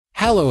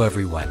Hello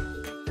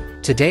everyone.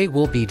 Today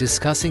we'll be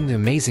discussing the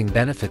amazing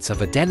benefits of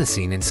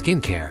adenosine in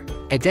skincare.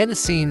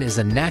 Adenosine is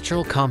a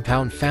natural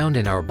compound found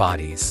in our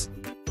bodies,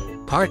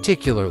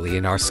 particularly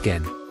in our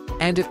skin,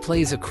 and it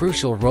plays a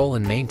crucial role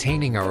in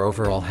maintaining our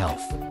overall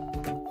health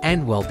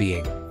and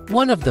well-being.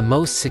 One of the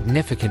most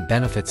significant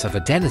benefits of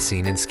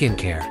adenosine in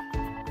skincare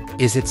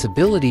is its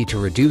ability to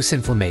reduce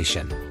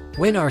inflammation.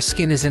 When our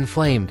skin is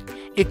inflamed,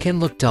 it can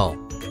look dull,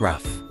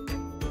 rough,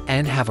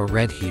 and have a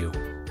red hue.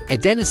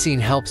 Adenosine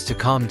helps to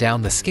calm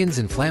down the skin's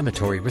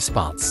inflammatory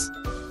response,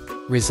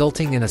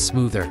 resulting in a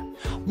smoother,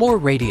 more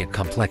radiant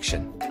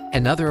complexion.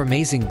 Another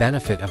amazing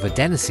benefit of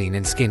adenosine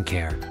in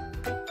skincare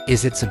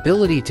is its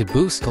ability to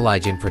boost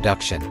collagen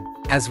production.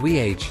 As we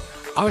age,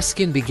 our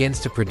skin begins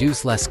to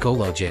produce less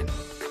collagen,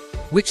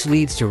 which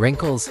leads to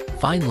wrinkles,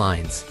 fine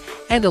lines,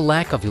 and a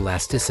lack of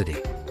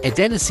elasticity.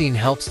 Adenosine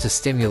helps to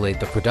stimulate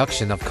the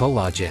production of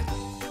collagen,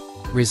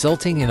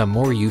 resulting in a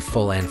more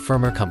youthful and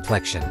firmer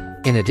complexion.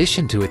 In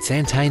addition to its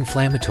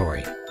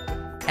anti-inflammatory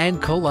and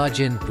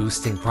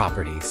collagen-boosting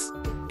properties,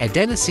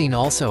 adenosine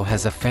also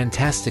has a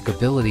fantastic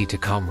ability to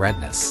calm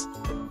redness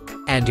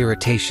and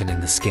irritation in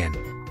the skin.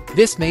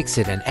 This makes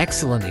it an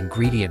excellent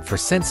ingredient for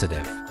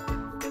sensitive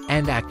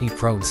and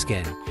acne-prone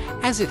skin,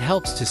 as it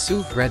helps to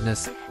soothe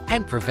redness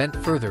and prevent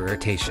further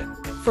irritation.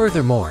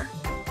 Furthermore,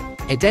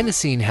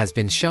 adenosine has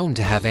been shown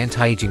to have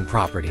anti-aging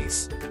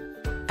properties,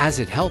 as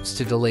it helps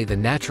to delay the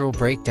natural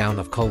breakdown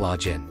of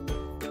collagen.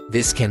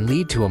 This can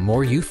lead to a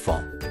more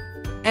youthful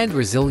and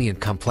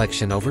resilient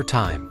complexion over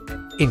time.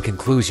 In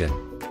conclusion,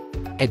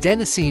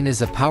 adenosine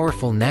is a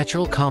powerful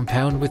natural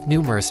compound with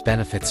numerous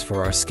benefits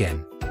for our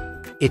skin.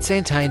 Its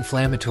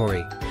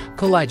anti-inflammatory,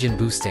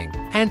 collagen-boosting,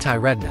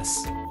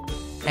 anti-redness,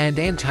 and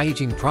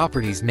anti-aging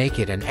properties make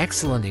it an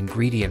excellent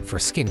ingredient for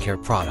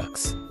skincare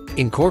products.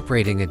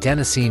 Incorporating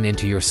adenosine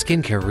into your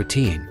skincare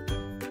routine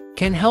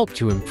can help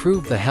to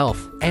improve the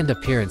health and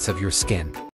appearance of your skin.